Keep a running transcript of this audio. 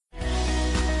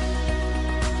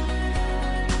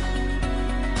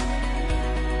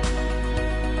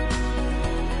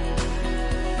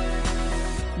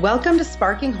Welcome to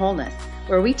Sparking Wholeness,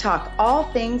 where we talk all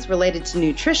things related to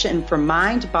nutrition for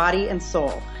mind, body, and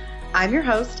soul. I'm your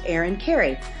host, Erin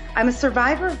Carey. I'm a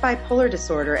survivor of bipolar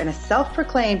disorder and a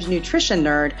self-proclaimed nutrition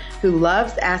nerd who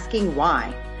loves asking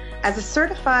why. As a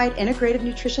certified integrative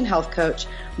nutrition health coach,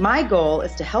 my goal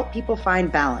is to help people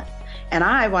find balance, and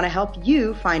I want to help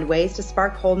you find ways to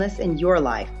spark wholeness in your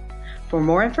life. For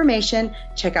more information,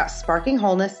 check out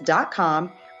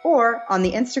sparkingwholeness.com or on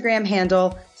the Instagram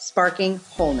handle Sparking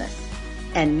Wholeness.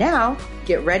 And now,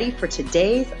 get ready for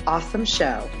today's awesome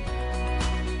show.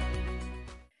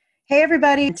 Hey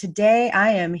everybody, today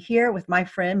I am here with my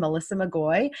friend Melissa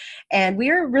McGoy, and we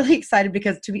are really excited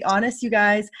because, to be honest, you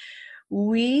guys,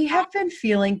 we have been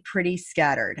feeling pretty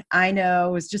scattered. I know, I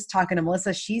was just talking to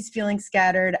Melissa. She's feeling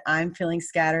scattered. I'm feeling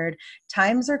scattered.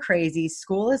 Times are crazy.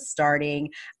 School is starting.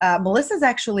 Melissa's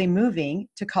actually moving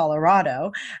to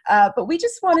Colorado. But we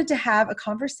just wanted to have a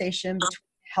conversation between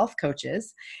health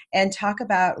coaches and talk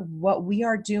about what we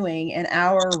are doing in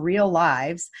our real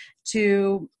lives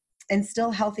to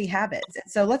instill healthy habits. And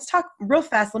so let's talk real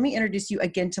fast. Let me introduce you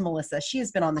again to Melissa. She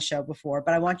has been on the show before,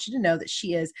 but I want you to know that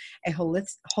she is a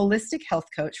holistic health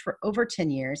coach for over 10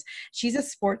 years. She's a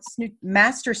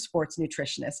master sports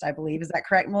nutritionist, I believe. Is that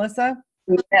correct, Melissa?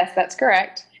 Yes, that's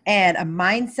correct. And a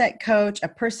mindset coach, a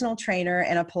personal trainer,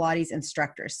 and a Pilates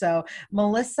instructor. So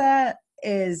Melissa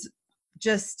is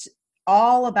just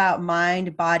all about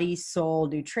mind, body, soul,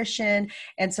 nutrition.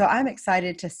 And so I'm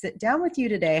excited to sit down with you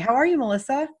today. How are you,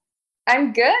 Melissa?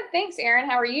 I'm good. Thanks, Erin.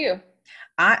 How are you?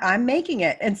 I'm making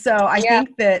it. And so I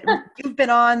think that you've been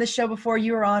on the show before.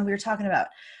 You were on, we were talking about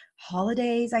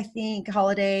holidays, I think,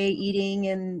 holiday eating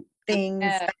and things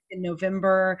back in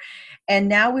November. And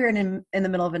now we're in the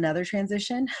middle of another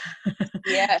transition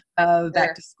of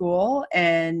back to school,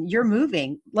 and you're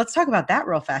moving. Let's talk about that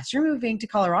real fast. You're moving to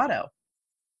Colorado.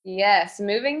 Yes,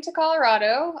 moving to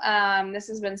Colorado. This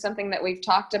has been something that we've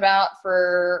talked about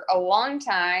for a long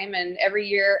time. And every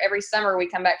year, every summer, we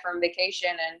come back from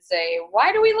vacation and say,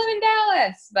 why do we live in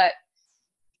Dallas? But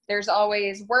there's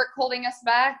always work holding us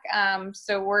back.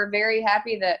 So we're very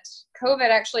happy that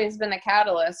COVID actually has been a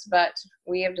catalyst, but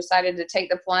we have decided to take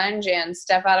the plunge and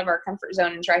step out of our comfort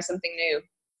zone and try something new.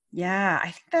 Yeah, I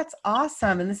think that's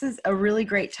awesome. And this is a really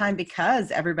great time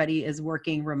because everybody is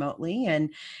working remotely. And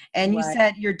you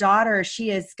said your daughter, she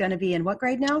is going to be in what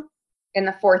grade now? In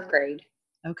the 4th grade.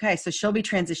 Okay. So she'll be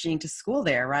transitioning to school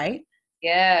there, right?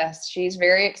 Yes. She's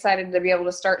very excited to be able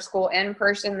to start school in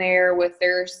person there with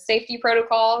their safety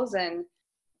protocols and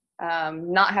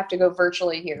not have to go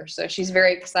virtually here. So she's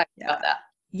very excited about that.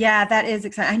 Yeah, that is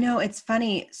exciting. I know, it's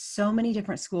funny. So many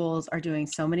different schools are doing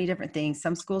so many different things.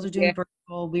 Some schools are doing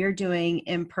virtual. We're doing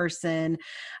in person.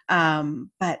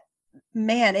 But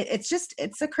man,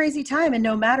 it's a crazy time. And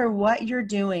no matter what you're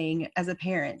doing as a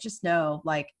parent, just know,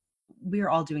 like, we're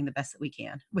all doing the best that we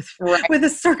can with the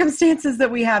circumstances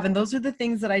that we have. And those are the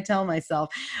things that I tell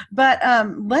myself. But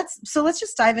let's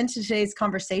just dive into today's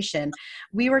conversation.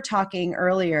 We were talking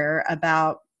earlier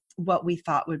about what we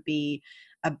thought would be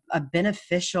a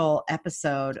beneficial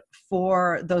episode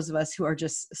for those of us who are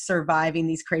just surviving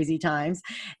these crazy times.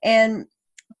 And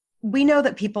we know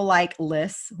that people like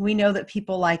lists. We know that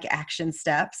people like action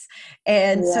steps.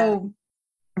 And so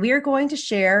we are going to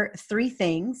share 3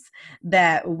 things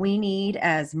that we need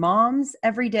as moms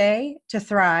every day to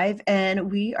thrive.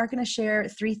 And we are going to share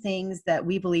 3 things that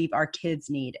we believe our kids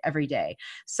need every day.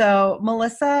 So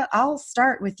Melissa, I'll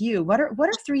start with you. What are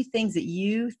 3 things that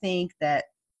you think that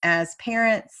as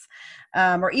parents,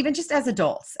 or even just as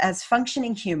adults, as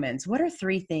functioning humans, what are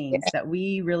 3 things that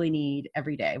we really need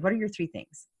every day? What are your 3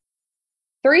 things?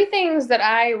 3 things that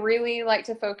I really like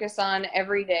to focus on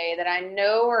every day that I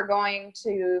know are going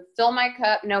to fill my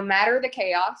cup no matter the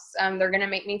chaos. They're going to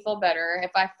make me feel better if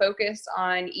I focus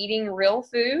on eating real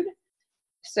food.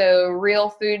 So real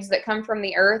foods that come from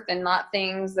the earth and not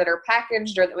things that are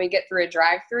packaged or that we get through a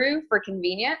drive-through for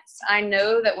convenience. I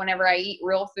know that whenever I eat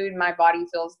real food, my body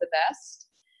feels the best.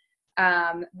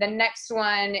 The next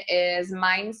one is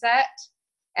mindset.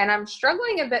 And I'm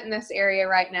struggling a bit in this area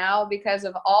right now because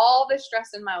of all the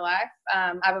stress in my life.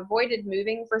 I've avoided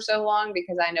moving for so long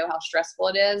because I know how stressful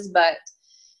it is, but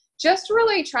just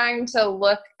really trying to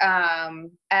look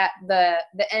at the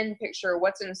end picture,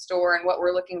 what's in store and what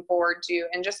we're looking forward to,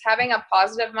 and just having a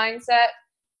positive mindset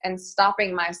and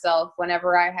stopping myself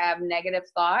whenever I have negative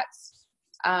thoughts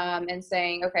and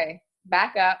saying, okay,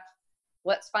 back up.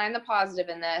 Let's find the positive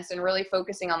in this and really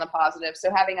focusing on the positive. So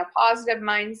having a positive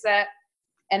mindset,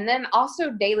 and then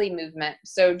also daily movement.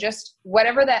 So just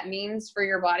whatever that means for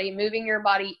your body, moving your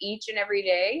body each and every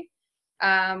day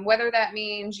Whether that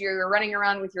means you're running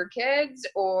around with your kids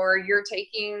or you're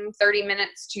taking 30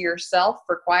 minutes to yourself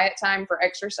for quiet time for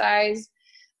exercise.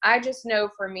 I just know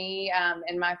for me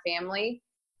and my family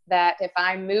that if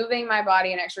I'm moving my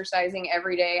body and exercising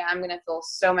every day, I'm going to feel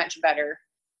so much better.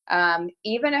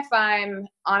 Even if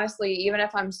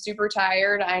I'm super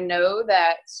tired, I know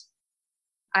that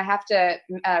I have to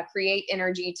create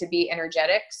energy to be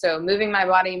energetic. So moving my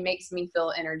body makes me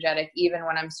feel energetic even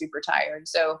when I'm super tired.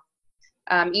 So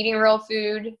eating real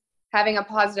food, having a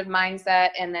positive mindset,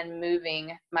 and then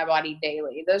moving my body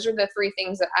daily. Those are the three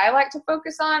things that I like to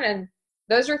focus on. And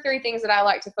those are three things that I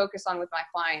like to focus on with my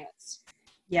clients.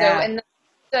 Yeah. So in the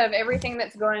midst of everything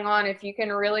that's going on, if you can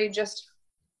really just,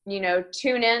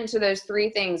 tune in to those three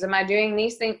things. Am I doing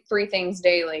these three things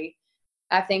daily?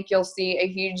 I think you'll see a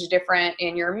huge difference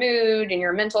in your mood, in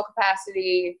your mental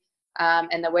capacity,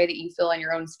 and the way that you feel in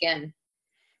your own skin.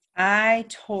 I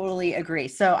totally agree.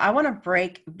 So I want to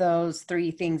break those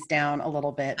three things down a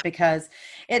little bit because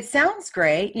it sounds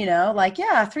great, like,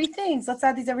 yeah, three things. Let's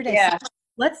add these every day. Yeah. So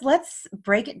let's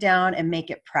break it down and make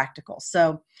it practical.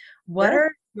 So what Sure.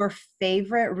 are your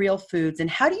favorite real foods and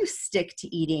how do you stick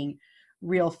to eating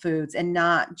real foods and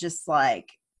not just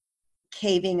like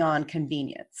caving on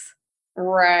convenience?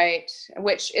 Right.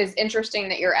 Which is interesting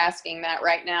that you're asking that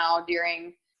right now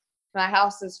during my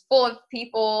house is full of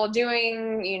people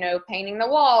doing, painting the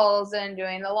walls and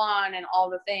doing the lawn and all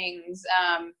the things.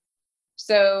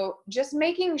 So just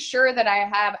making sure that I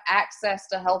have access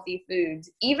to healthy foods,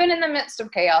 even in the midst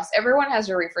of chaos. Everyone has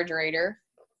a refrigerator.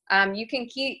 You can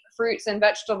keep fruits and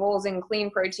vegetables and clean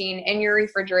protein in your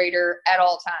refrigerator at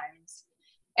all times.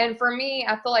 And for me,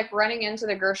 I feel like running into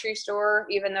the grocery store,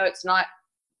 even though it's not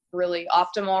really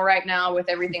optimal right now with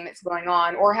everything that's going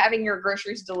on, or having your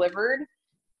groceries delivered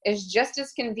is just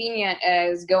as convenient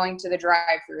as going to the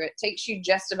drive-through. It takes you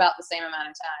just about the same amount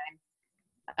of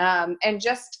time. And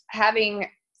just having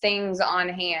things on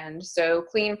hand. So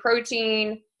clean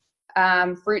protein,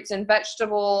 fruits and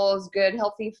vegetables, good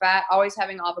healthy fat, always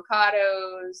having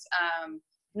avocados,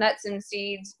 nuts and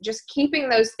seeds, just keeping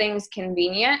those things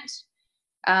convenient.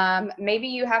 Maybe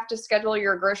you have to schedule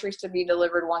your groceries to be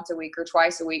delivered once a week or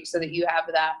twice a week so that you have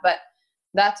that. But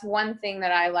that's one thing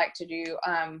that I like to do,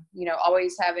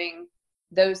 always having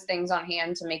those things on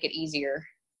hand to make it easier.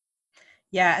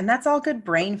 Yeah, and that's all good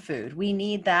brain food. We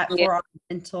need that Yeah. for our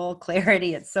mental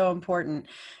clarity. It's so important.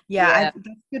 Yeah, Yeah. that's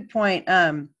a good point.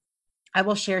 I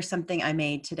will share something I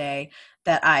made today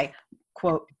that I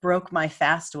quote broke my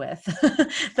fast with.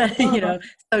 That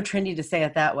so trendy to say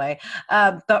it that way.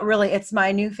 But really, it's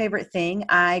my new favorite thing.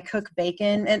 I cook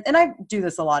bacon, and I do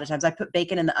this a lot of times. I put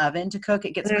bacon in the oven to cook.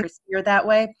 It gets Mhm. crispier that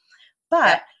way. Yep.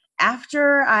 But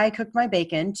after I cooked my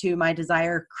bacon to my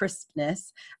desired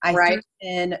crispness, I threw Right.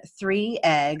 in 3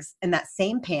 eggs in that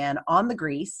same pan on the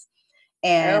grease,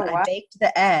 and Oh, I wow. baked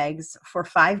the eggs for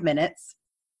 5 minutes.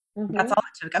 That's Hmm. all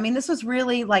it took. I mean, this was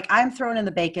really like I'm throwing in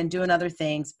the bacon, doing other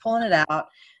things, pulling it out,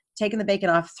 taking the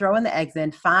bacon off, throwing the eggs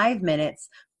in, 5 minutes,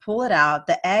 pull it out.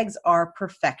 The eggs are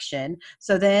perfection.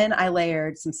 So then I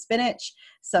layered some spinach,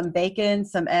 some bacon,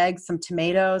 some eggs, some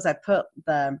tomatoes. I put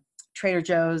the Trader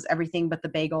Joe's, everything but the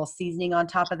bagel seasoning on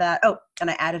top of that. Oh, and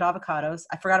I added avocados.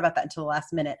 I forgot about that until the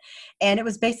last minute. And it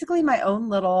was basically my own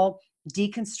little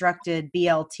deconstructed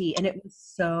BLT. And it was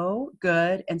so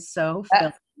good and so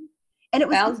filling. That And it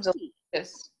was sounds easy.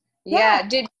 delicious. Yeah. Yeah.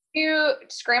 Did you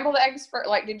scramble the eggs first?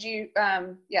 Like, did you,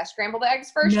 scramble the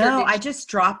eggs first, or No, did I you? just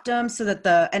dropped them so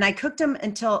that and I cooked them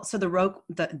until, so the roke,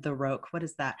 what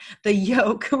is that? The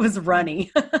yolk was runny.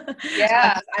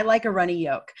 Yeah. 'Cause I like a runny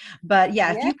yolk. But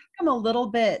yeah, if Yeah. you cook them a little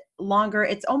bit longer,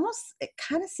 it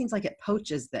kind of seems like it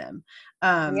poaches them.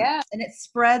 Yeah. And it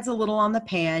spreads a little on the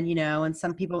pan, and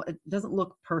some people, it doesn't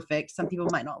look perfect. Some people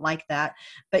might not like that,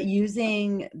 but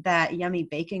using that yummy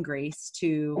bacon grease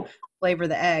to flavor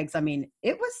the eggs, I mean,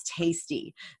 it was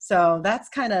tasty. So that's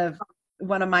kind of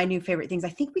one of my new favorite things. I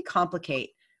think we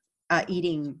complicate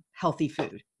eating healthy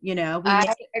food. We I make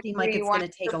it seem like agree it's going to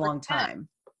take a long 100%. time.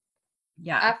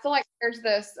 Yeah. I feel like there's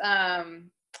this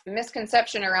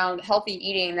misconception around healthy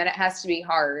eating that it has to be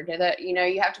hard, that,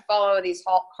 you have to follow these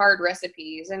hard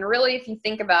recipes. And really, if you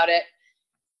think about it,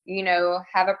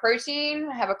 have a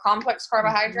protein, have a complex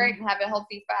carbohydrate, Mhm. and have a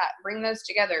healthy fat. Bring those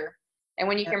together. And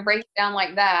when you Yep. can break it down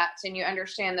like that and you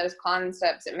understand those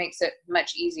concepts, it makes it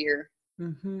much easier.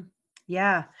 Mhm.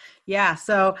 Yeah. Yeah.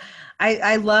 So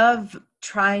I love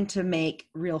trying to make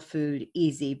real food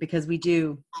easy because we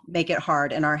do make it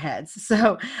hard in our heads.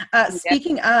 So Yeah.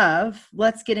 speaking of,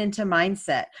 let's get into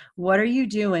mindset. What are you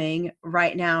doing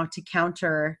right now to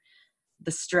counter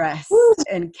the stress Woo.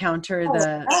 and counter Oh,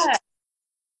 the yeah.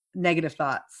 negative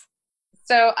thoughts?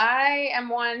 So I am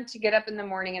one to get up in the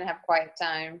morning and have quiet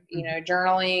time,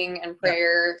 journaling and Yep.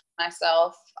 prayer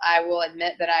myself. I will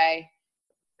admit that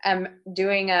I'm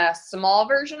doing a small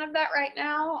version of that right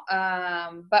now.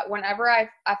 But whenever I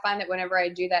find that whenever I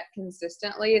do that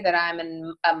consistently, that I'm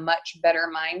in a much better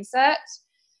mindset.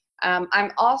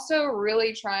 I'm also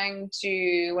really trying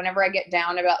to, whenever I get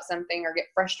down about something or get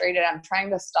frustrated, I'm trying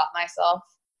to stop myself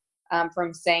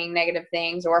from saying negative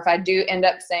things. Or if I do end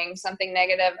up saying something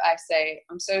negative, I say,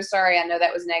 I'm so sorry. I know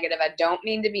that was negative. I don't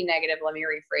mean to be negative. Let me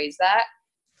rephrase that.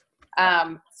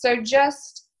 So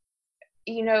just,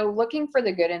 looking for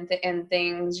the good in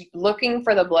things, looking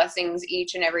for the blessings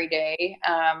each and every day.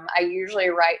 I usually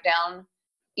write down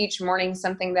each morning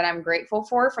something that I'm grateful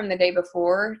for from the day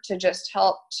before to just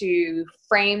help to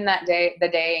frame the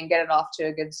day and get it off to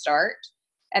a good start.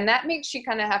 And that makes you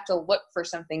kind of have to look for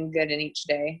something good in each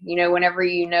day. Whenever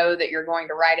you know that you're going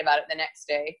to write about it the next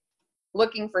day,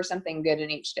 looking for something good in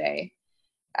each day.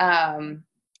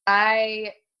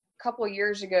 A couple of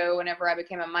years ago, whenever I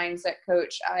became a mindset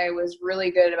coach, I was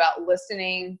really good about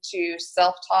listening to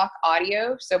self-talk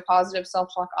audio, so positive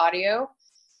self-talk audio,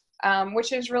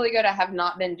 which is really good. I have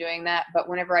not been doing that, but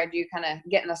whenever I do kind of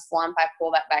get in a slump, I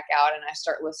pull that back out and I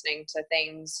start listening to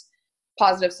things,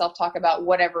 positive self-talk about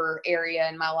whatever area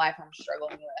in my life I'm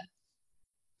struggling with.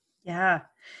 Yeah.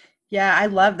 Yeah, I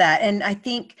love that. And I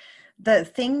think the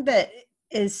thing that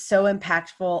is so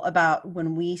impactful about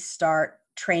when we start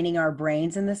training our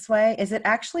brains in this way is it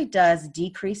actually does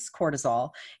decrease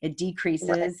cortisol. It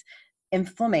decreases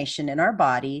inflammation in our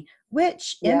body,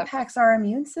 which Yep. impacts our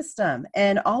immune system.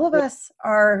 And all of us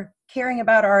are caring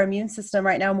about our immune system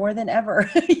right now more than ever,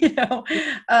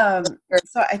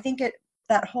 So I think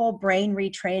that whole brain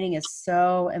retraining is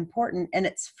so important, and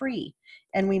it's free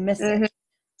and we miss Mm-hmm. it.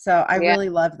 So I Yeah. really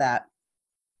love that.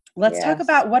 Let's talk Yes.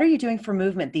 about what are you doing for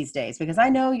movement these days? Because I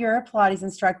know you're a Pilates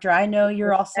instructor. I know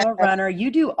you're also a runner. You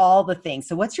do all the things.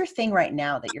 So what's your thing right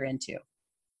now that you're into?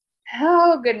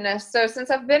 Oh, goodness. So since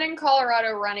I've been in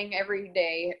Colorado, running every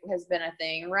day has been a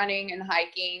thing, running and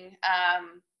hiking.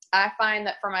 I find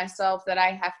that for myself that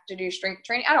I have to do strength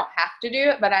training. I don't have to do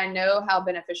it, but I know how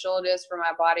beneficial it is for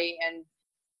my body. And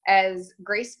as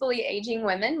gracefully aging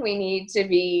women, we need to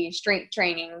be strength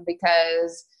training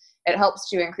because it helps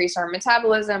to increase our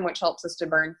metabolism, which helps us to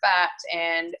burn fat.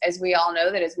 And as we all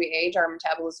know that as we age, our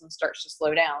metabolism starts to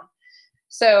slow down.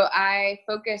 So I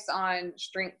focus on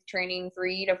strength training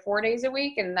 3 to 4 days a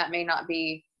week, and that may not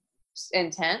be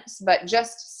intense, but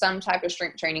just some type of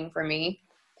strength training for me.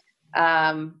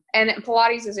 And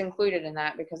Pilates is included in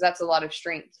that because that's a lot of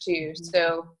strength too.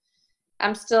 So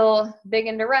I'm still big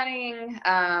into running,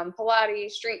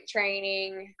 Pilates, strength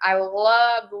training. I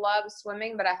love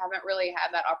swimming, but I haven't really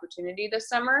had that opportunity this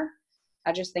summer.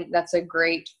 I just think that's a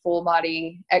great full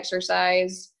body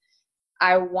exercise.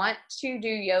 I want to do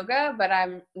yoga, but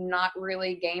I'm not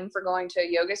really game for going to a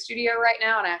yoga studio right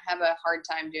now, and I have a hard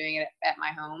time doing it at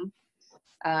my home.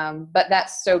 But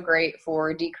that's so great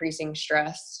for decreasing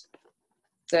stress.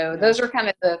 So those are kind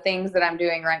of the things that I'm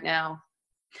doing right now.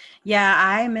 Yeah,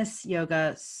 I miss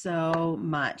yoga so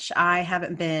much. I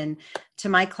haven't been to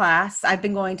my class. I've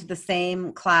been going to the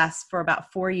same class for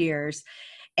about 4 years,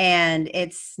 and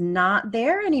it's not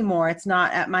there anymore. It's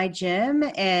not at my gym,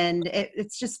 and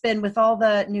it's just been with all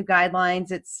the new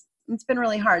guidelines. It's been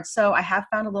really hard. So I have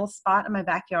found a little spot in my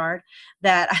backyard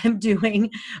that I'm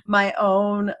doing my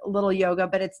own little yoga,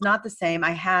 but it's not the same.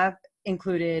 I have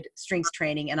included strength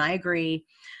training, and I agree.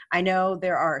 I know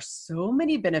there are so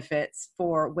many benefits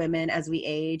for women as we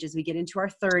age, as we get into our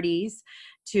 30s,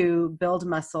 to build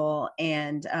muscle,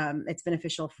 and it's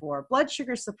beneficial for blood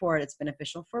sugar support. It's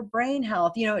beneficial for brain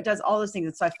health. It does all those things.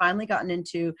 And so I've finally gotten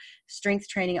into strength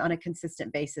training on a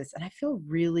consistent basis, and I feel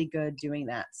really good doing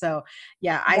that. So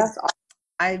yeah, That's awesome.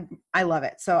 I love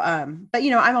it. So, but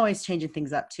I'm always changing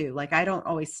things up too. Like I don't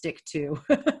always stick to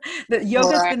the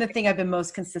yoga's been the thing I've been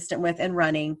most consistent with, and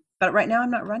running, but right now I'm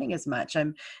not running as much.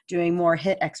 I'm doing more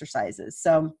HIIT exercises.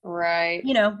 So, Right.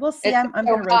 We'll see. It's I'm so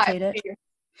going to hot rotate it. too.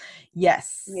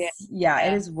 Yes. Yeah. Yeah,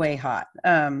 it is way hot.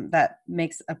 That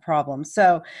makes a problem.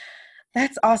 So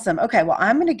that's awesome. Okay. Well,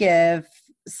 I'm going to give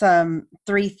some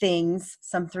three things.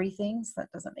 That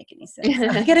doesn't make any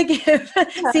sense. I'm going to give,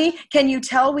 see, can you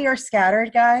tell we are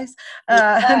scattered, guys?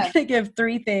 I'm going to give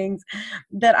three things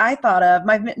that I thought of.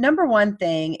 My number one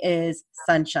thing is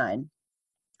sunshine.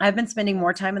 I've been spending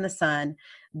more time in the sun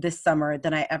this summer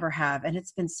than I ever have, and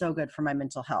it's been so good for my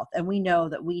mental health. And we know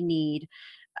that we need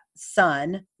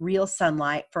sun, real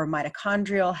sunlight, for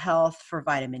mitochondrial health, for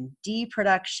vitamin D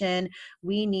production.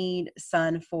 We need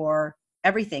sun for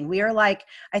everything. We are like,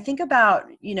 I think about,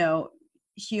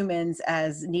 humans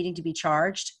as needing to be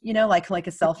charged, you know, like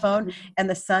a cell phone, and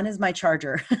the sun is my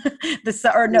charger.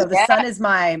 The Yeah. sun is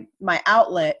my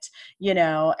outlet, you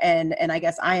know, and I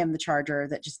guess I am the charger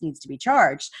that just needs to be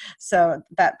charged. So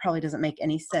that probably doesn't make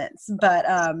any sense. But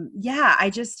yeah, I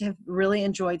just have really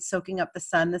enjoyed soaking up the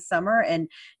sun this summer and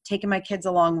taking my kids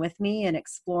along with me and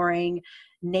exploring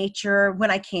nature when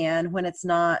I can, when it's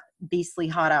not beastly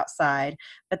hot outside.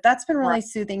 But that's been really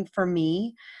soothing for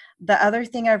me. The other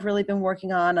thing I've really been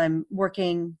working on, I'm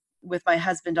working with my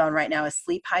husband on right now, is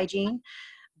sleep hygiene,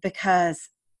 because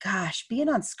gosh, being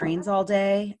on screens all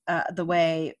day, the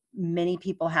way many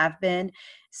people have been,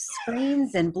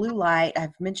 screens and blue light,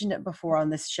 I've mentioned it before on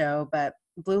this show, but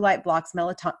blue light blocks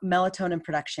melatonin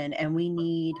production, and we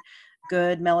need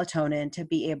good melatonin to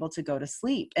be able to go to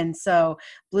sleep. And so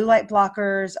blue light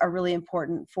blockers are really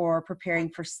important for preparing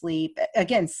for sleep.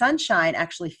 Again, sunshine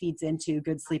actually feeds into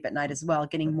good sleep at night as well,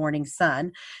 getting morning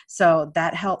sun. So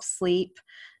that helps sleep.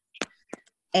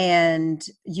 And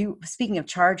you, speaking of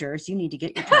chargers, you need to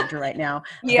get your charger right now.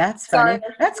 Yeah, That's sorry.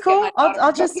 funny. That's cool.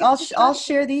 I'll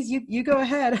share these. You go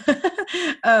ahead.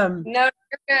 No,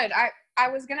 you're good. I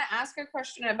was going to ask a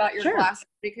question about your Sure. glasses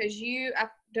because I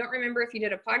don't remember if you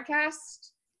did a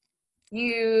podcast.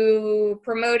 You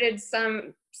promoted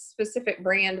some specific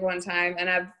brand one time, and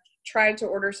I've tried to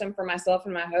order some for myself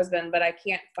and my husband, but I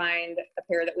can't find a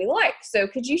pair that we like. So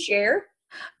could you share?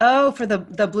 Oh, for the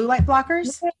blue light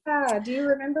blockers? Yeah. Do you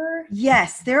remember?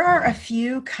 Yes, there are a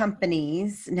few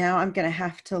companies. Now I'm going to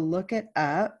have to look it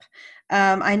up.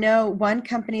 I know one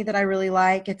company that I really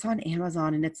like. It's on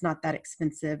Amazon and it's not that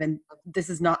expensive. And this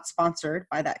is not sponsored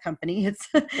by that company. It's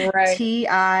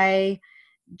Right.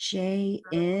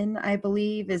 TIJN, I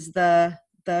believe, is the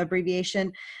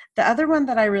abbreviation. The other one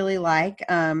that I really like,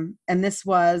 and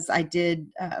I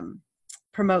did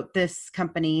promote this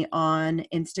company on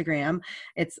Instagram.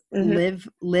 It's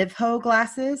Livho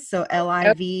glasses. So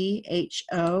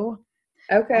LIVHO.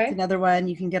 Okay. That's another one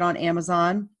you can get on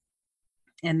Amazon.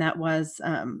 And that was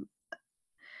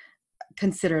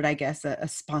considered, I guess, a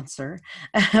sponsor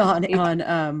on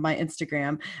my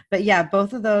Instagram. But yeah,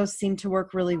 both of those seem to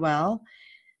work really well.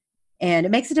 And it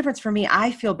makes a difference for me.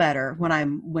 I feel better when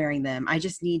I'm wearing them. I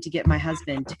just need to get my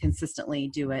husband to consistently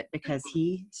do it because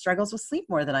he struggles with sleep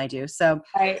more than I do. So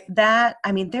there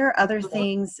are other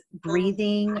things,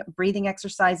 breathing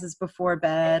exercises before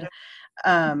bed,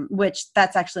 which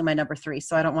that's actually my number 3.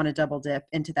 So I don't want to double dip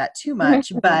into that too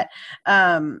much, but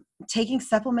taking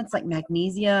supplements like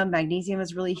magnesium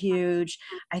is really huge.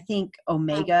 I think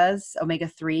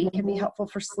omega-3 can be helpful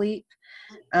for sleep.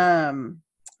 I'm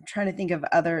trying to think of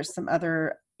some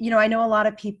other, I know a lot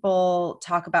of people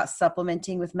talk about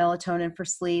supplementing with melatonin for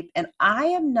sleep, and I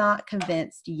am not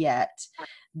convinced yet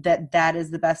that is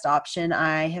the best option.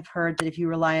 I have heard that if you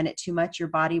rely on it too much, your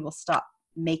body will stop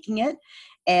making it,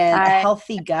 and a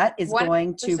healthy gut is 100%.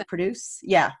 Going to produce.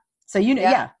 Yeah. So,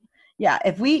 yeah.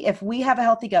 If we have a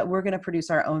healthy gut, we're going to produce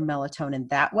our own melatonin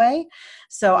that way.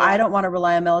 So I don't want to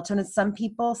rely on melatonin. Some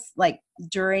people, like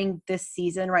during this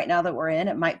season right now that we're in,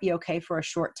 it might be okay for a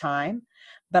short time,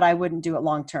 but I wouldn't do it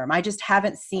long term. I just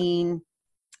haven't seen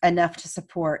enough to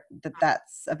support that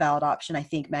that's a valid option. I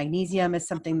think magnesium is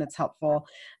something that's helpful.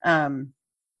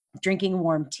 Drinking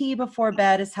warm tea before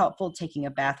bed is helpful. Taking a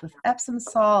bath with Epsom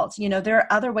salt. There are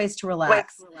other ways to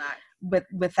relax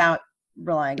without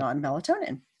relying on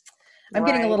melatonin. I'm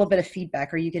getting a little bit of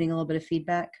feedback. Are you getting a little bit of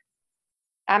feedback?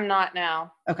 I'm not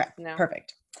now. Okay, no.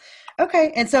 Perfect.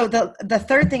 Okay, and so the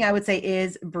third thing I would say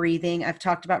is breathing. I've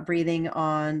talked about breathing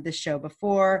on the show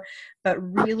before, but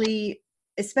really,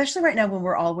 especially right now when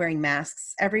we're all wearing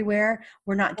masks everywhere,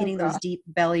 we're not getting those deep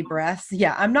belly breaths.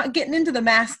 Yeah, I'm not getting into the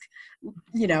mask,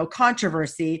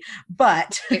 controversy,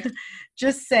 but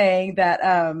just saying that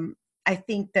I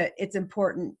think that it's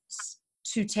important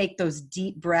to take those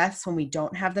deep breaths when we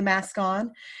don't have the mask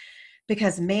on,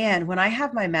 because man, when I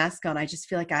have my mask on, I just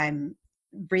feel like I'm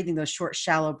breathing those short,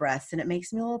 shallow breaths, and it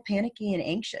makes me a little panicky and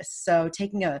anxious. So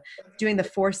doing the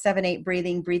 4-7-8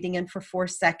 breathing in for 4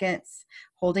 seconds,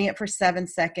 holding it for 7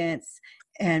 seconds,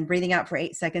 and breathing out for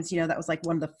 8 seconds. That was like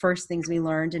one of the first things we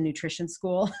learned in nutrition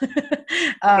school.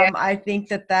 I think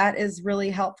that is really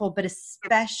helpful, but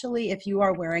especially if you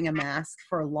are wearing a mask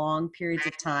for long periods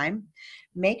of time,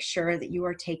 make sure that you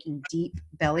are taking deep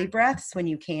belly breaths when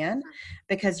you can,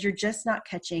 because you're just not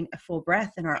catching a full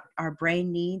breath, and our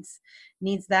brain needs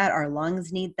that. Our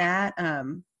lungs need that.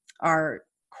 Our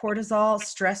cortisol,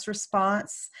 stress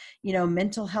response,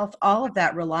 mental health, all of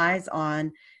that relies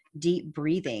on deep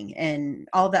breathing, and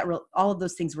all of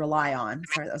those things rely on,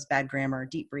 sorry, that was bad grammar,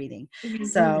 deep breathing.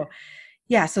 So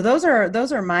Yeah, so those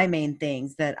are my main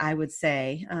things that I would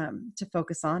say to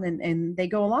focus on, and they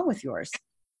go along with yours.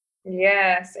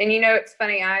 Yes. And it's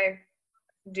funny, I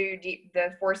do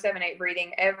the 4-7-8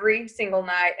 breathing every single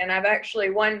night. And I've actually,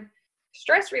 one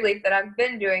stress relief that I've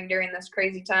been doing during this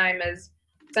crazy time is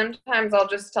sometimes I'll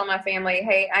just tell my family,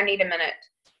 hey, I need a minute.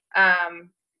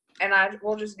 And I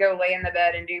will just go lay in the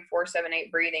bed and do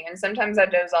 4-7-8 breathing. And sometimes I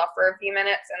doze off for a few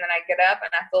minutes and then I get up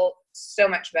and I feel so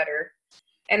much better.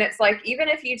 And it's like, even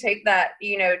if you take that,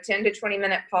 10 to 20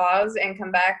 minute pause and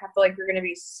come back, I feel like you're going to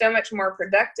be so much more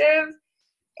productive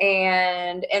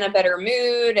and in a better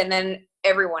mood. And then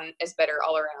everyone is better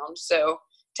all around. So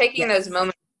taking those Yes.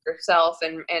 moments for yourself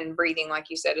and breathing, like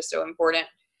you said, is so important.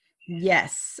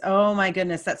 Yes. Oh my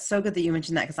goodness. That's so good that you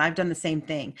mentioned that, because I've done the same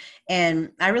thing.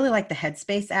 And I really like the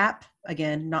Headspace app.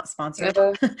 Again, not sponsored.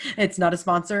 It's not a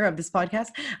sponsor of this podcast.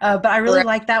 But I really Right.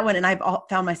 like that one. And I've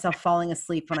found myself falling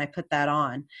asleep when I put that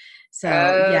on. So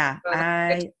Uh, yeah,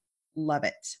 I love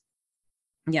it.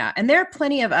 Yeah. And there are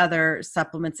plenty of other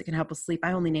supplements that can help with sleep.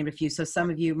 I only named a few. So some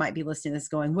of you might be listening to this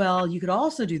going, well, you could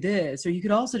also do this, or you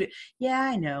could also do, yeah,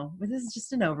 I know, but this is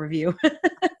just an overview.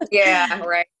 yeah,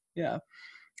 right. Yeah.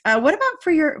 What about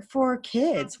for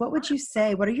kids? What would you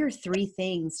say? What are your 3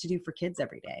 things to do for kids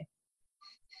every day?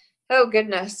 Oh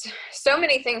goodness. So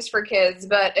many things for kids.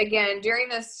 But again, during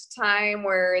this time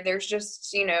where there's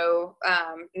just,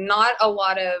 not a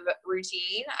lot of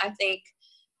routine, I think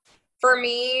for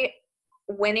me,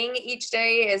 winning each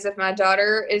day is if my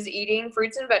daughter is eating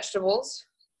fruits and vegetables.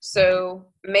 So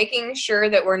making sure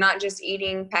that we're not just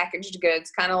eating packaged goods,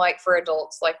 kind of like for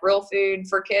adults, like real food.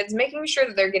 For kids, making sure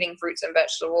that they're getting fruits and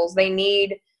vegetables. They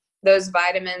need those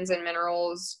vitamins and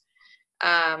minerals.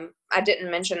 I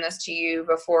didn't mention this to you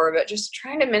before, but just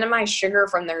trying to minimize sugar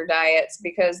from their diets,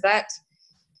 because that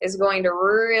is going to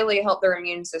really help their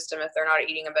immune system if they're not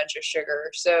eating a bunch of sugar.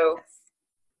 So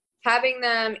having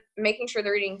them, making sure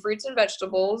they're eating fruits and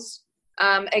vegetables.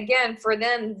 Again, for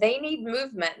them, they need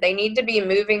movement. They need to be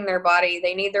moving their body.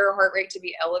 They need their heart rate to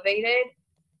be elevated,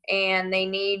 and they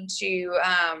need to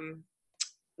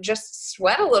just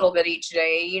sweat a little bit each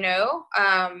day,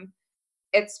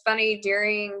 It's funny,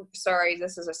 sorry,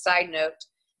 this is a side note,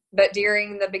 but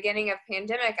during the beginning of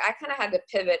pandemic, I kind of had to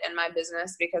pivot in my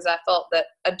business because I felt that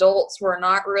adults were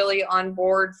not really on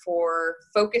board for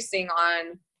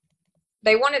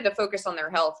they wanted to focus on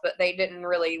their health, but they didn't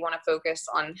really want to focus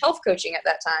on health coaching at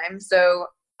that time. So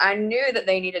I knew that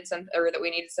that we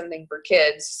needed something for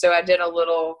kids. So I did a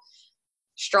little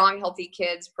Strong Healthy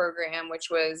Kids program, which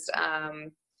was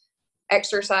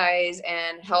exercise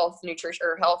and health nutrition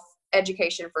or health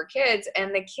education for kids,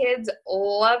 and the kids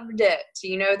loved it.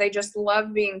 They just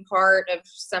loved being part of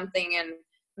something and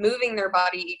moving their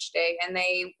body each day, and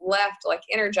they left like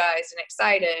energized and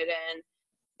excited, and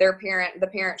the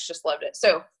parents just loved it.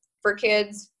 So for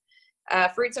kids,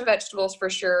 fruits and vegetables for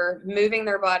sure, moving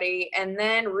their body, and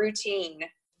then routine.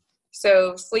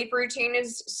 So sleep routine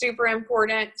is super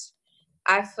important.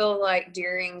 I feel like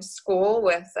during school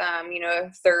with,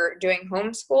 if they're doing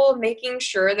homeschool, making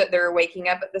sure that they're waking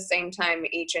up at the same time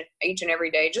each and every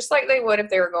day, just like they would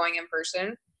if they were going in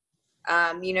person.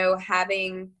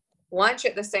 Having lunch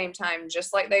at the same time,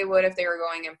 just like they would if they were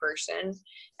going in person,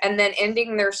 and then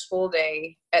ending their school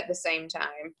day at the same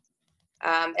time.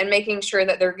 And making sure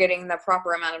that they're getting the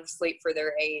proper amount of sleep for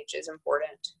their age is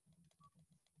important.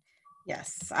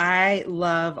 Yes, I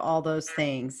love all those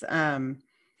things.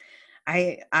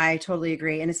 I totally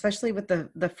agree. And especially with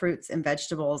the fruits and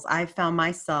vegetables, I found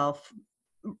myself,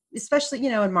 especially,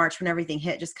 in March when everything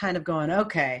hit, just kind of going,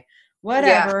 okay,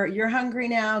 whatever, you're hungry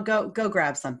now, go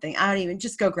grab something. I don't even,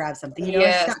 just go grab something. I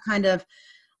just got kind of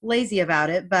lazy about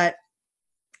it, but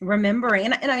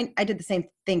remembering, and I did the same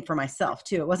thing for myself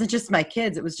too. It wasn't just my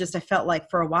kids. It was just, I felt like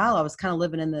for a while I was kind of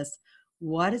living in this,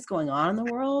 what is going on in the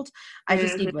world? I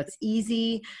just need what's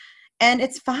easy. And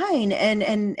it's fine.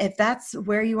 And if that's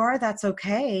where you are, that's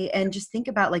okay. And just think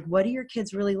about, like, what do your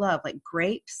kids really love? Like,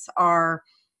 grapes are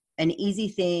an easy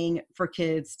thing for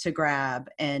kids to grab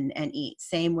and eat.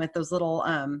 Same with those little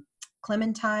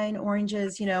clementine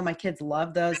oranges. My kids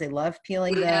love those. They love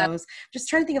peeling those. Just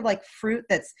trying to think of like fruit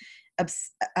that's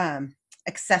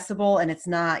accessible, and it's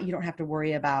not, you don't have to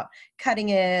worry about cutting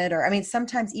it, or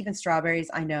sometimes even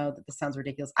strawberries. I know that this sounds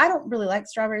ridiculous. I don't really like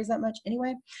strawberries that much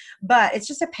anyway, but it's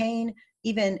just a pain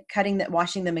even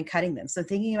washing them and cutting them. So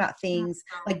thinking about things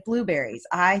like blueberries,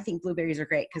 I think blueberries are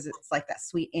great because it's like that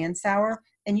sweet and sour,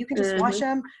 and you can just wash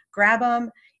them, grab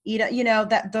them, eat it,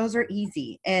 that those are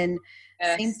easy. And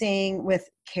same thing with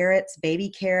carrots, baby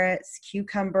carrots,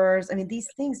 cucumbers. These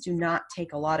things do not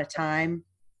take a lot of time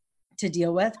to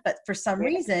deal with. But for some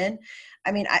reason,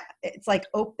 I mean, it's like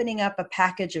opening up a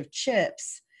package of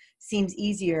chips seems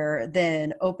easier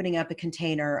than opening up a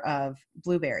container of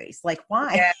blueberries. Like,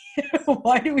 why? Yeah.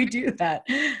 Why do we do that?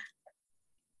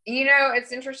 You know,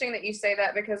 it's interesting that you say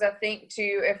that, because I think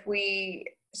too, if we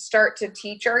start to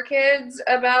teach our kids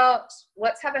about,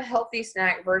 let's have a healthy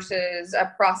snack versus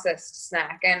a processed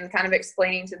snack, and kind of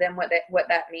explaining to them what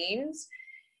that means.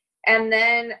 And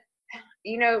then,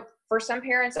 you know, for some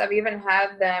parents, I've even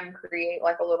had them create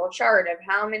like a little chart of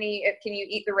how many, can you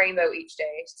eat the rainbow each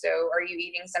day? So are you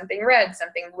eating something red,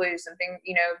 something blue, something,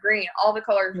 you know, green, all the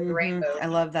colors of the rainbow. I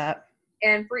love that.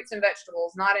 And fruits and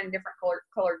vegetables, not in different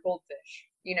colored goldfish,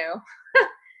 you know?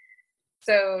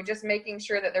 So just making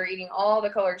sure that they're eating all the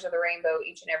colors of the rainbow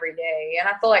each and every day. And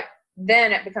I feel like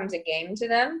then it becomes a game to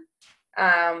them.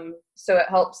 So it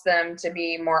helps them to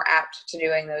be more apt to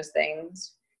doing those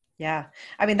things. Yeah.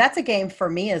 I mean, that's a game for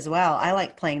me as well. I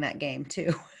like playing that game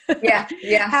too. Yeah.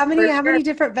 How many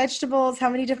different vegetables, how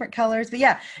many different colors? But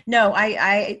yeah, no,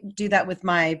 I do that with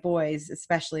my boys,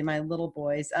 especially my little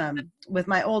boys. With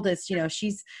my oldest, you know,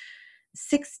 she's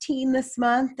 16 this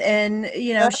month, and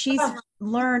you know, she's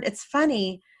learned, it's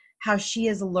funny how she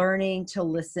is learning to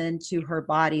listen to her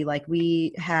body. Like,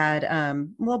 we had a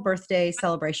little birthday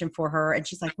celebration for her, and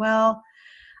she's like, well,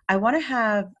 I want to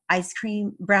have ice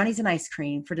cream, brownies and ice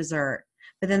cream for dessert,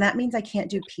 but then that means I can't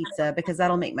do pizza because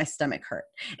that'll make my stomach hurt.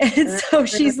 And so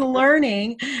she's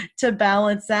learning to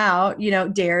balance out, you know,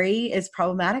 dairy is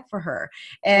problematic for her.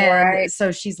 And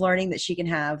so she's learning that she can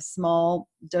have small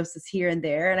doses here and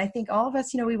there. And I think all of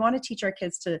us, you know, we want to teach our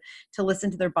kids to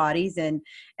listen to their bodies and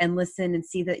listen and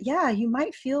see that, yeah, you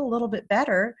might feel a little bit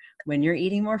better when you're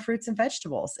eating more fruits and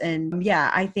vegetables. Yeah,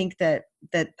 I think that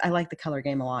I like the color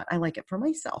game a lot. I like it for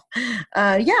myself.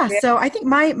 So I think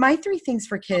my three things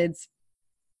for kids,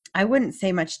 I wouldn't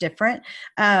say much different.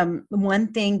 One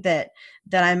thing that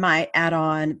I might add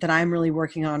on that I'm really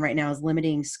working on right now is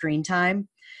limiting screen time.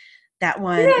 That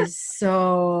one is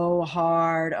so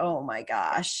hard. Oh my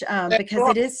gosh.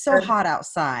 Because it is so hot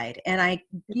outside. And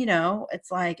you know,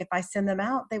 it's like if I send them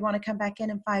out, they want to come back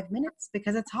in 5 minutes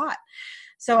because it's hot.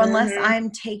 So unless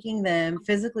I'm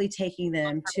physically taking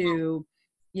them to,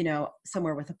 you know,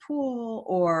 somewhere with a pool,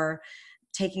 or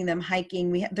taking them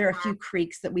hiking, there are a few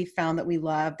creeks that we found that we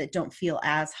love that don't feel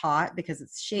as hot because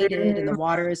it's shaded and the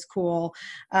water is cool.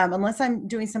 Unless I'm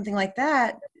doing something like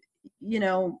that, you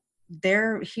know,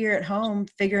 they're here at home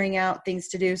figuring out things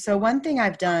to do. So one thing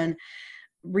I've done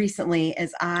recently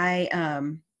is I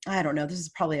don't know, this is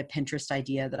probably a Pinterest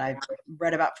idea that I've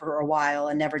read about for a while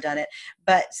and never done it,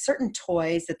 but certain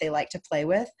toys that they like to play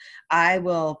with, I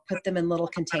will put them in little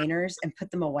containers and put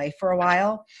them away for a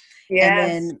while. And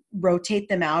then rotate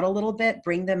them out a little bit,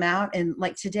 bring them out. And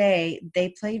like today,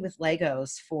 they played with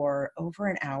Legos for over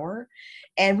an hour.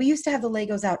 And we used to have the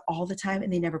Legos out all the time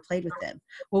and they never played with them.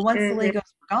 Well, once the Legos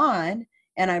were gone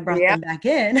and I brought them back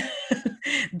in,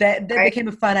 that became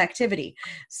a fun activity.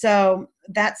 So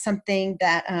that's something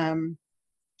that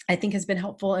I think has been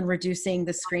helpful in reducing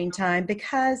the screen time,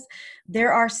 because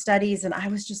there are studies, and I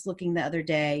was just looking the other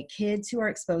day, kids who are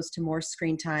exposed to more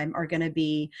screen time are going to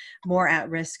be more at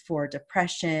risk for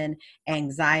depression,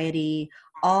 anxiety,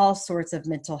 all sorts of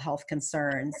mental health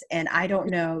concerns. And I don't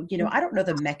know, you know, I don't know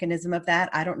the mechanism of that.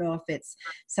 I don't know if it's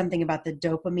something about the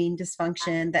dopamine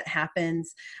dysfunction that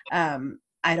happens.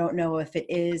 I don't know if it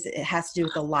has to do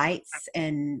with the lights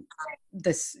and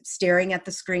the staring at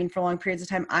the screen for long periods of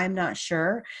time. I'm not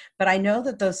sure, but I know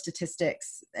that those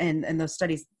statistics and those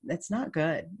studies, that's not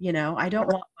good. You know, I don't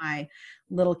want my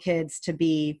little kids to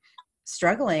be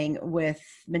struggling with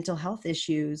mental health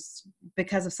issues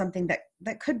because of something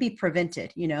that could be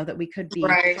prevented, you know, that we could be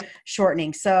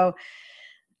shortening. So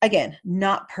again,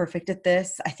 not perfect at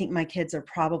this. I think my kids are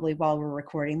probably, while we're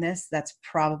recording this, that's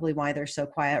probably why they're so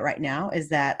quiet right now, is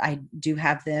that I do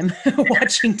have them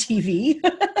watching TV.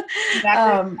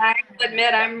 I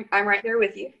admit I'm right there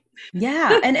with you.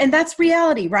 Yeah. And that's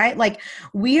reality, right? Like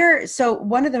so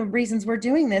one of the reasons we're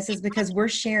doing this is because we're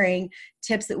sharing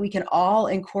tips that we can all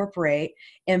incorporate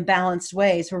in balanced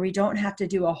ways where we don't have to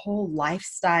do a whole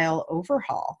lifestyle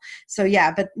overhaul. So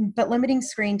yeah, but limiting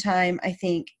screen time, I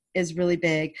think, is really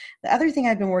big. The other thing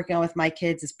I've been working on with my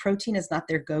kids is protein is not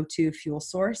their go-to fuel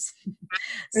source.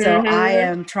 So I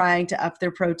am trying to up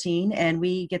their protein, and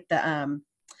we get the,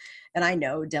 and I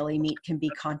know deli meat can be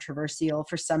controversial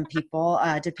for some people,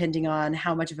 depending on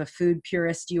how much of a food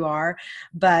purist you are.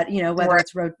 But, you know, whether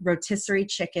it's rotisserie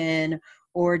chicken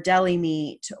or deli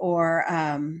meat or,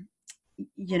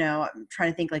 you know, I'm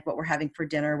trying to think like what we're having for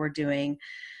dinner. We're doing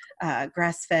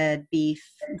grass-fed beef,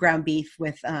 ground beef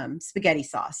with spaghetti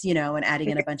sauce, you know, and adding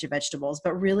in a bunch of vegetables,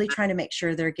 but really trying to make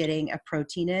sure they're getting a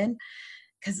protein in,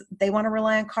 because they want to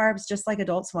rely on carbs just like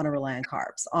adults want to rely on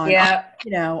carbs, Yeah.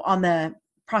 you know, on the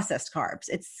processed carbs.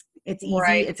 It's easy,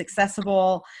 Right. it's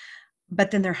accessible, but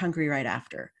then they're hungry right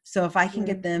after. So if I can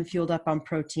get Mhm. them fueled up on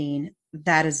protein,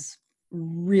 that is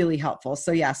really helpful.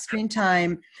 So yeah, screen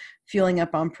time, fueling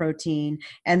up on protein.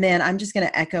 And then I'm just going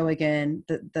to echo again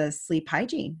the sleep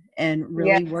hygiene and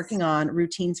really Yes. working on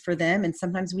routines for them. And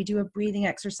sometimes we do a breathing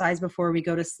exercise before we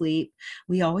go to sleep.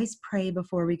 We always pray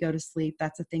before we go to sleep.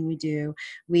 That's a thing we do.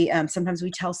 We sometimes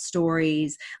we tell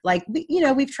stories, like, you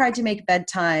know, we've tried to make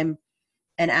bedtime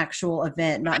an actual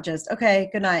event, not just, okay,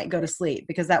 good night, go to sleep,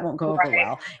 because that won't go over Right.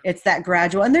 well. It's that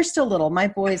gradual, and they're still little. My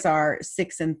boys are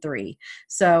 6 and 3.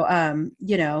 So,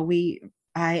 you know,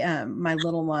 my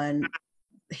little one,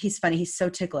 he's funny. He's so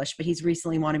ticklish, but he's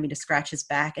recently wanted me to scratch his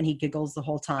back and he giggles the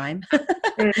whole time.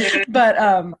 Mhm. But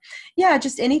yeah,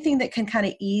 just anything that can kind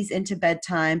of ease into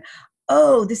bedtime.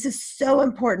 Oh, this is so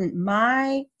important.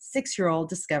 My 6-year-old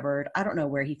discovered, I don't know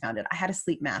where he found it. I had a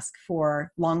sleep mask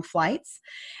for long flights,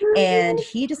 and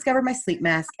he discovered my sleep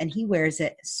mask and he wears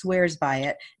it, swears by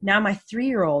it. Now my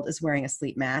 3-year-old is wearing a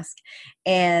sleep mask,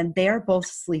 and they are both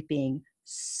sleeping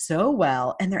so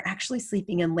well, and they're actually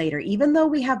sleeping in later. Even though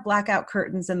we have blackout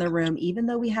curtains in the room, even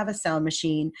though we have a sound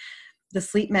machine, the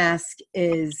sleep mask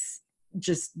is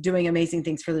just doing amazing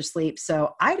things for their sleep.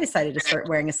 So I decided to start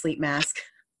wearing a sleep mask,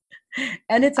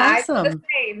 and it's I do the awesome.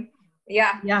 same.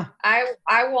 Yeah. Yeah.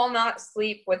 I will not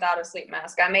sleep without a sleep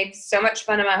mask. I made so much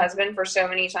fun of my husband for so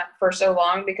many times for so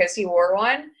long because he wore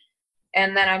one,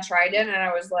 and then I tried it and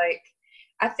I was like,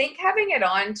 I think having it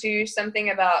on too, something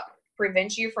about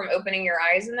prevents you from opening your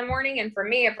eyes in the morning. And for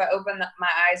me, if I open my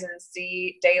eyes and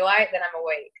see daylight, then I'm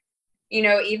awake. You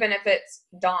know, even if it's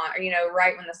dawn, or, you know,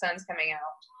 right when the sun's coming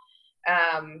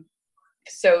out.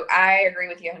 So I agree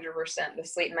with you 100%. The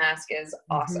sleep mask is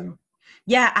Mm-hmm. awesome.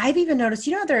 Yeah, I've even noticed,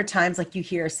 you know, there are times like you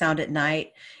hear a sound at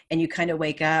night and you kind of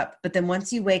wake up, but then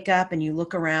once you wake up and you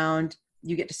look around,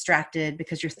 you get distracted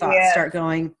because your thoughts Yes. start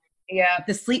going. Yep.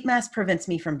 The sleep mask prevents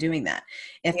me from doing that.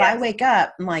 If I Yes. wake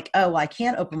up, I'm like, oh, well, I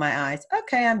can't open my eyes.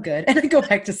 Okay, I'm good. And I go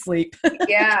back to sleep.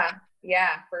 Yeah.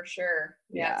 Yeah, for sure.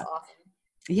 Yeah, it's Yeah. awesome.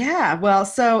 Yeah. Well,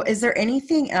 so is there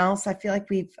anything else? I feel like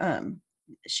we've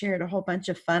shared a whole bunch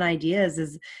of fun ideas.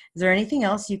 Is there anything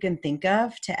else you can think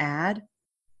of to add?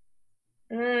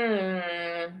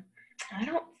 I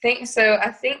don't think so.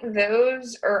 I think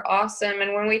those are awesome.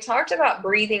 And when we talked about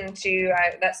breathing too,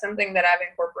 that's something that I've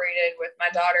incorporated with my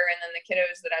daughter and then the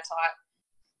kiddos that I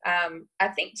taught. I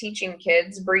think teaching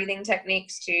kids breathing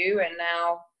techniques too. And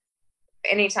now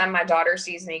anytime my daughter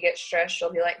sees me get stressed,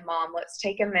 she'll be like, Mom, let's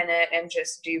take a minute and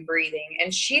just do breathing.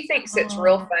 And she thinks it's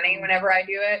real Oh, funny whenever I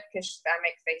do it because I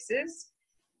make faces.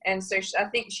 And so I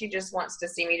think she just wants to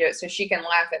see me do it so she can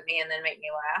laugh at me and then make me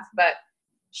laugh. But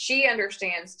she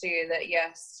understands too that,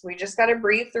 yes, we just got to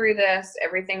breathe through this.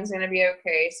 Everything's going to be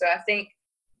okay. So I think,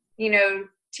 you know,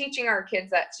 teaching our kids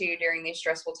that too during these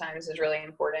stressful times is really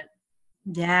important.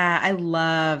 yeah, I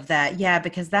love that. Yeah,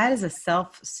 because that is a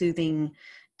self-soothing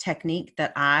technique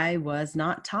that I was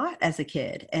not taught as a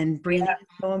kid, and breathing Yeah. is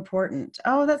so important.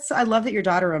 Oh, I love that your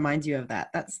daughter reminds you of that.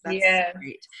 That's Yeah.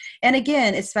 great. And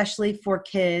again, especially for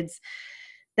kids,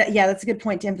 that's a good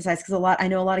point to emphasize, because I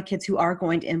know a lot of kids who are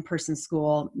going to in-person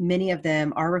school, many of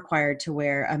them are required to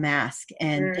wear a mask,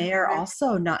 and they are Mhm.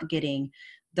 also not getting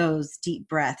those deep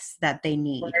breaths that they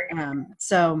need. Right.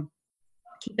 So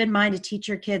keep in mind to teach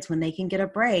your kids when they can get a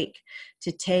break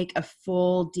to take a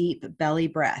full deep belly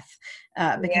breath,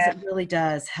 because Yeah. it really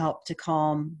does help to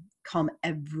calm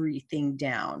everything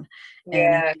down.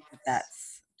 And I Yeah. think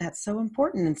that's so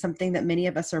important, and something that many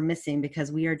of us are missing,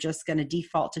 because we are just going to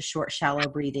default to short, shallow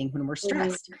breathing when we're Mhm.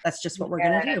 stressed. That's just what we're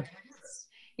going to Yeah. do.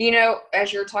 You know,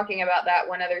 as you're talking about that,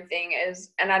 one other thing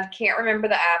is, and I can't remember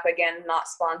the app again, not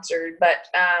sponsored, but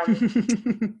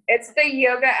it's the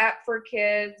yoga app for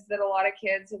kids that a lot of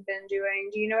kids have been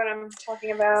doing. Do you know what I'm talking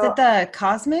Is it about? the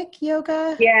Cosmic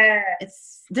Yoga? Yeah.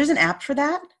 There's an app for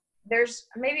that.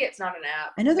 Maybe it's not an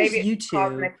app. I know there's Maybe it's YouTube.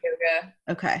 Cosmic Yoga.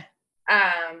 Okay.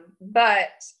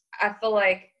 But I feel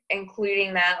like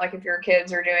including that, like if your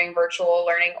kids are doing virtual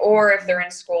learning or if they're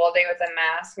in school all day with a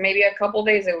mask, maybe a couple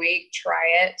days a week, try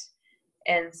it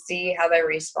and see how they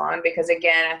respond. Because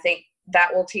again, I think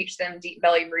that will teach them deep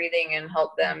belly breathing and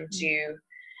help them to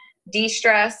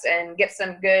de-stress and get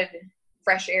some good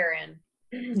fresh air in.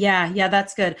 Yeah,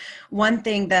 that's good. One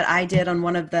thing that I did on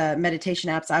one of the meditation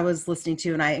apps I was listening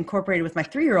to and I incorporated with my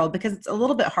 3-year-old because it's a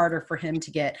little bit harder for him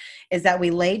to get is that we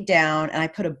laid down and I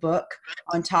put a book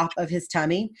on top of his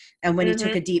tummy. And when he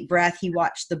took Hmm. a deep breath, he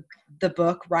watched the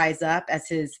book rise up as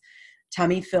his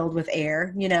tummy filled with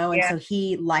air, and Yeah. so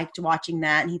he liked watching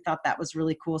that and he thought that was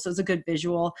really cool. So it was a good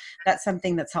visual. That's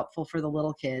something that's helpful for the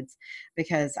little kids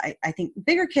because I think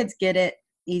bigger kids get it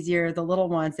easier. The little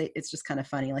ones, it's just kind of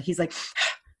funny. Like he's like,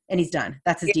 and he's done.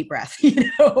 That's his Yeah, deep breath.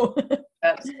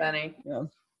 that's funny. Yeah.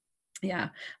 Yeah.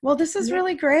 Well, this is Yeah,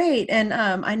 really great. And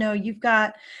I know you've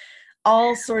got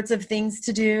all sorts of things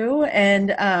to do.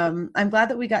 And I'm glad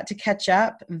that we got to catch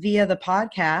up via the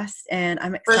podcast. And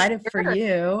I'm for excited for sure.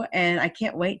 you. And I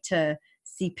can't wait to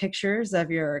see pictures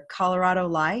of your Colorado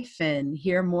life and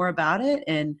hear more about it.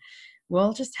 And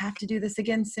we'll just have to do this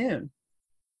again soon.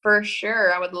 For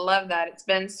sure. I would love that. It's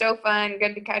been so fun,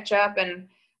 good to catch up, and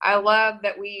I love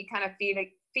that we kind of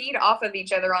feed off of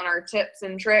each other on our tips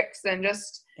and tricks and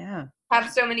just Yeah.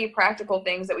 have so many practical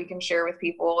things that we can share with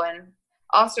people. And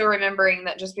also remembering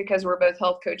that just because we're both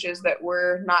health coaches that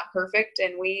we're not perfect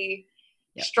and we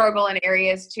Yep. struggle in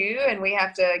areas too, and we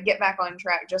have to get back on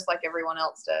track just like everyone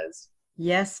else does.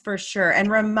 Yes, for sure. And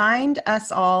remind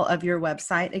us all of your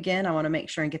website again. I want to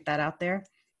make sure and get that out there.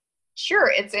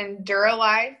 Sure, it's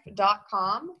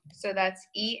enduralife.com. So that's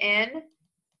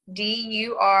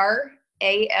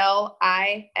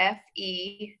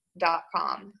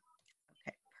ENDURALIFE.com.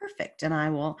 Okay, perfect. And I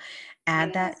will add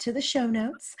And that to the show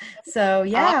notes. So,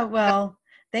 yeah, well,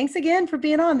 thanks again for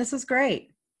being on. This was great.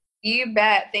 you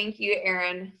bet. Thank you,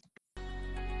 Erin.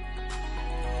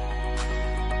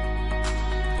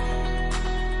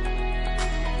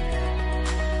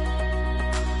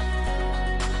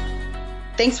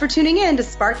 Thanks for tuning in to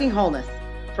Sparking Wholeness.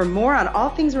 For more on all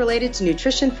things related to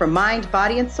nutrition for mind,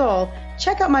 body, and soul,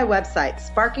 check out my website,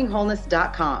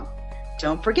 sparkingwholeness.com.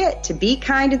 Don't forget to be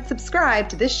kind and subscribe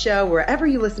to this show wherever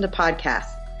you listen to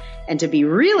podcasts. And to be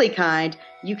really kind,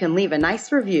 you can leave a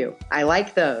nice review. I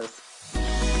like those.